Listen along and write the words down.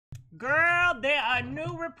Girl, there are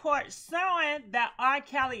new reports showing that R.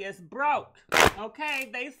 Kelly is broke. Okay,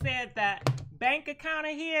 they said that bank account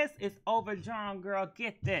of his is overdrawn. Girl,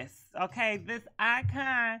 get this. Okay, this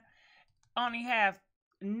icon only have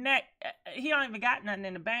he don't even got nothing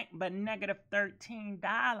in the bank but negative $13.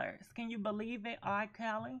 Can you believe it, R.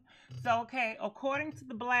 Kelly? So okay, according to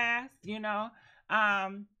the blast,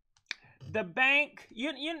 the bank,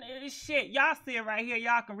 shit, y'all see it right here.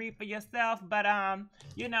 Y'all can read for yourself. But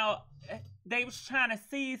they was trying to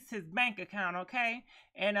seize his bank account, okay?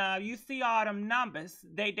 And you see all them numbers.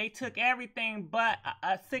 They took everything but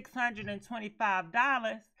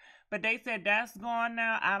 $625. But they said that's gone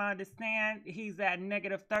now. I don't understand. He's at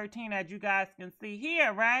negative 13, as you guys can see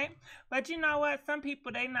here, right? But you know what? Some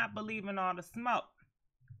people, they not believing all the smoke.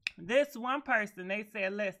 This one person, they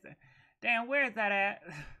said, listen, damn, where is that at?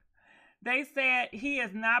 They said he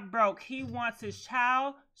is not broke. He wants his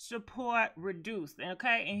child support reduced,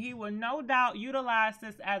 okay? And he will no doubt utilize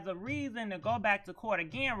this as a reason to go back to court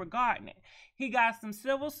again regarding it. He got some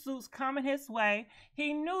civil suits coming his way.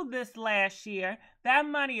 He knew this last year. That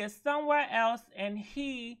money is somewhere else, and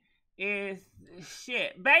he is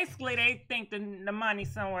shit. Basically, they think the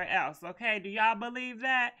money's somewhere else, okay? Do y'all believe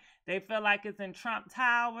that? They feel like it's in Trump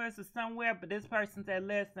Towers or somewhere, but this person said,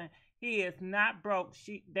 listen, he is not broke.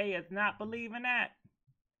 They is not believing that.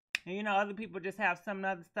 And other people just have some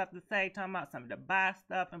other stuff to say, talking about some of the buy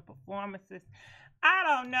stuff and performances. I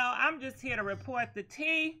don't know. I'm just here to report the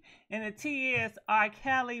tea. And the tea is R.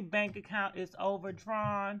 Kelly bank account is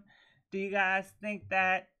overdrawn. Do you guys think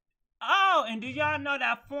that? Oh, and do y'all know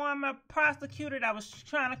that former prosecutor that was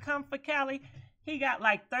trying to come for Kelly? He got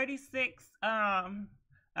like 36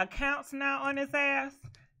 accounts now on his ass.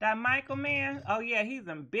 That Michael man, oh yeah, he's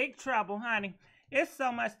in big trouble, honey. It's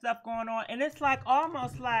so much stuff going on. And it's like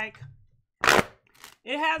almost like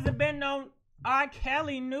it hasn't been no R.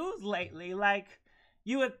 Kelly news lately. Like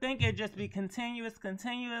you would think it'd just be continuous.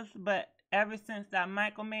 But ever since that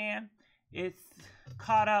Michael man is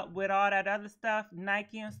caught up with all that other stuff,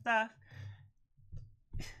 Nike and stuff,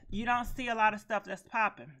 you don't see a lot of stuff that's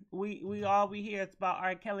popping. All we hear is about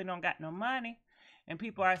R. Kelly don't got no money. And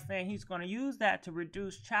people are saying he's going to use that to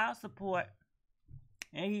reduce child support.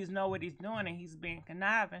 And he's know what he's doing and he's being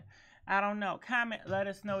conniving. I don't know. Comment, let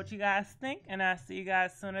us know what you guys think. And I'll see you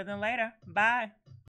guys sooner than later. Bye.